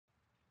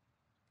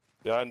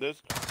Behind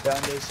us.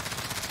 Behind us.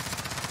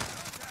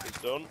 He's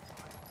done.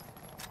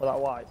 With that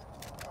white.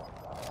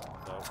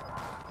 No.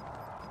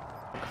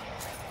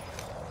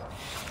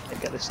 Yeah,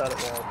 get this side of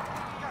the wall.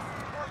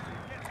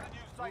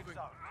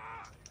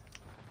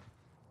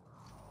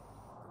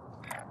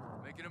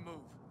 Making a move.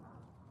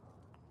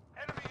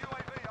 Enemy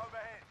UAV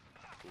overhead.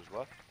 Who's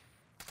left?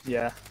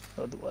 Yeah,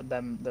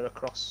 them they're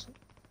across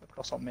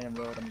on main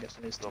road. I'm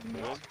guessing it's Dropping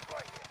in.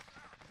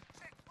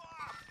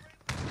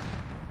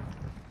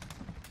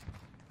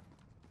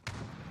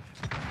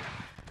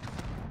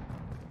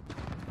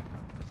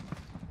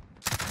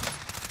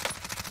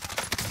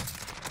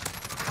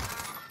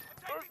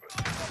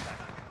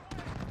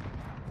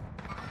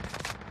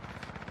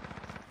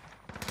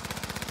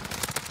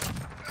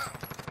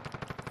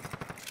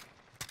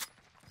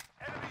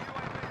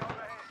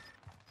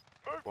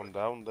 One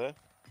down there.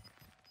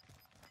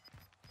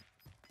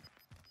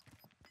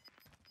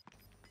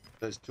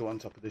 There's two on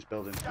top of this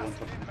building. Two on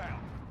top of this.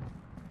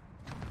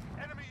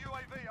 Enemy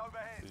UAV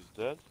overhead. He's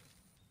dead.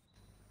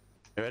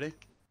 You ready?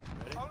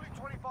 Only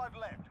 25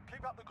 left.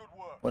 Keep up the good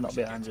work. We're not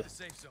behind you. The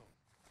safe zone.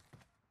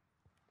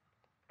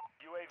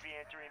 UAV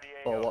entering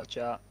the Oh, AO. watch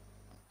out.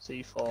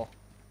 C4.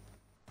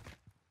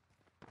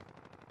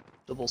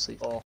 Double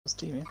C4. There's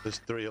team here. There's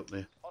three up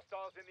there.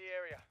 Hostiles in the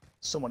area.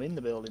 Someone in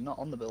the building, not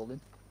on the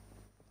building.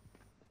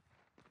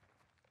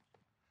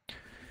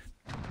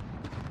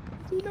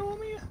 Do you know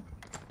I'm here?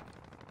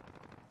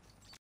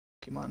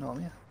 You might know I'm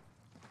here.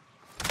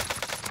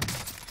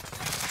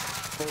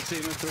 Full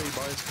team of three,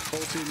 boys. Full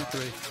team of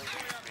three.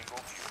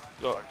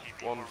 Got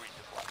one.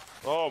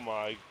 Oh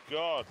my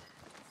god.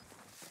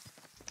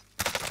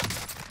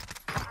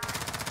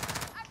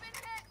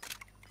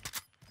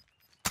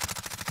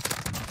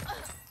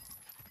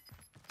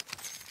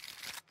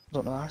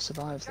 Don't know how I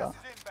survived that.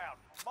 Gas is inbound.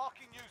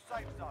 Marking new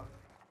safe zone.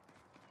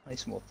 I need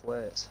some more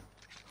plates.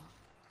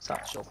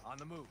 Satchel. On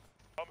the move.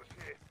 Almost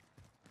here.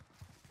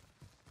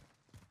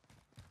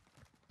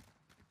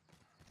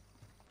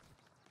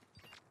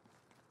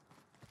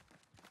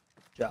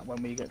 Jack,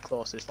 when we get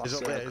close to this last He's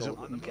up there, circle, he's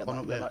up- you get one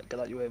up there. get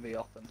that UAV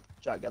off and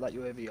Jack, get that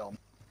UAV on.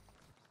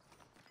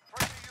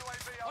 Friendly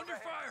UAV Under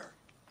overhead. fire.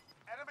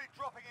 Enemy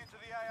dropping into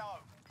the AO.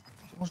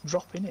 Someone's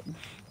dropping it.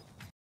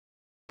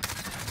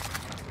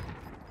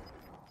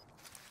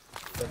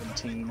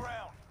 17.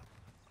 Ground.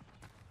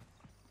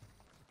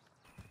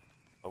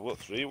 I've got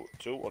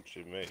two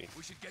watching me.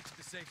 We should get to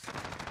the safe zone.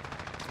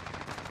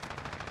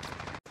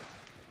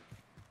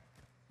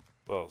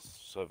 Well,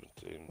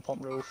 17.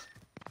 Pump roof.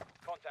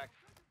 Contact.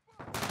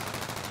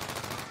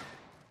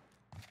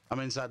 I'm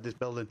inside this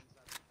building.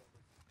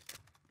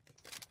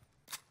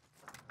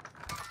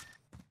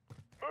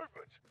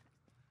 Movement.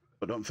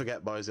 But don't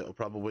forget, boys, it'll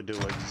probably do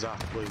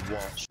exactly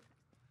what it's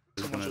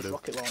Someone gonna just do.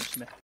 rocket launched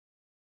me.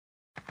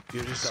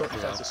 You just So, got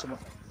Fez, there's that. someone.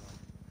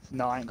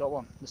 No, I ain't got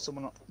one. There's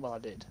someone on, well I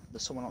did.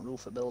 There's someone on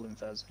roof at building,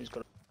 Fez. He's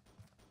got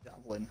a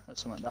javelin or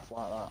something daft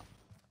like that.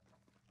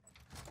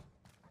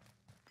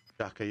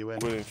 Jack, are you in?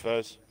 We're in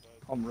Fez.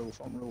 On roof,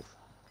 on roof.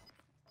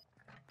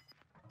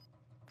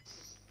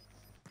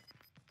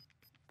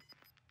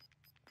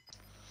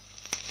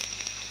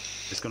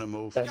 It's gonna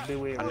move. Fez, be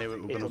wary. I knew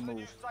it was It'll gonna. New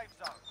move. safe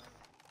zone.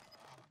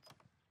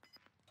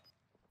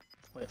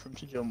 Wait for him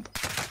to jump.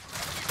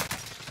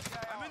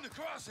 I'm in the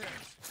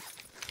crosshairs.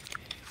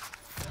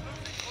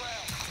 Losing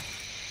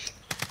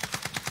ground.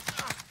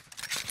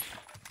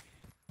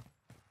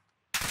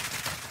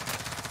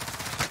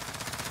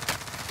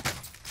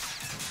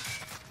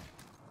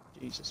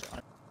 Jesus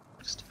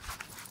Christ.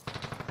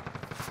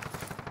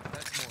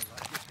 That's more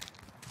like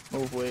it.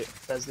 Move, wait.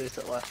 Fez this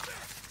at left.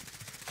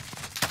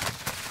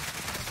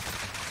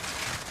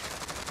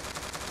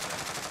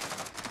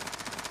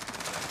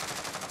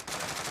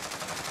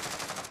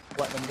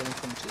 Let them get in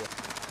front of you.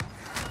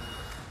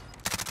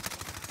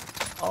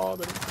 Oh,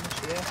 they didn't finish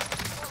here.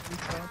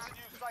 Retards. The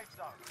new safe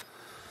zone.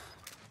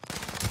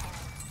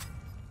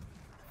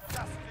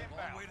 Gas is Long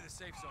inbound. way to the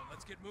safe zone.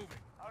 Let's get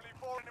moving. Only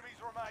 4 enemies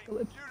remain. Kill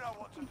him. You know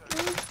what to do.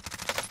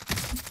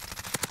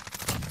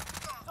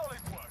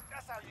 Solid work.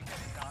 That's how you get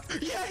it done.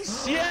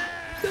 Yes! Yeah!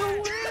 No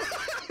way!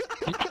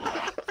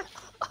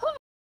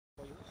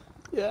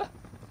 Yeah.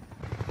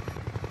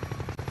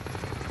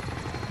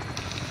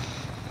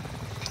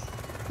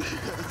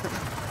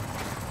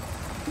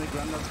 My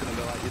granddad's gonna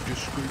be like, you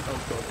just screwed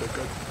up,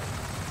 God.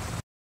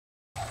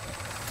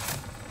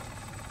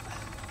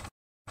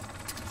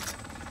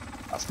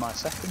 That's my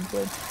second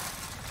win.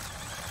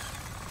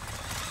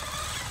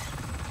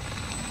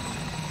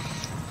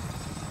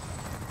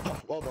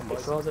 Well done, It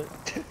boys. throws it.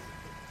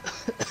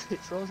 It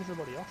throws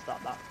everybody off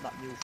that new